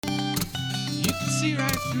see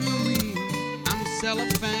right through me. I'm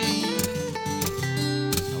cellophane.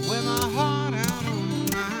 I wear my heart out on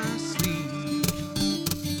my sleeve.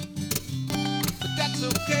 But that's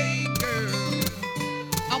okay, girl.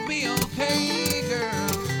 I'll be okay, girl.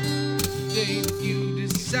 The day that you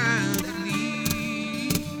decide to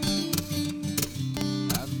leave.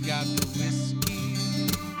 I've got the whiskey,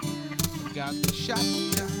 I've got the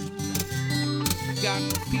shotgun, I've got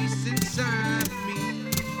the peace inside of me.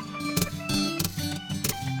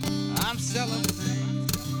 I'm celebrating.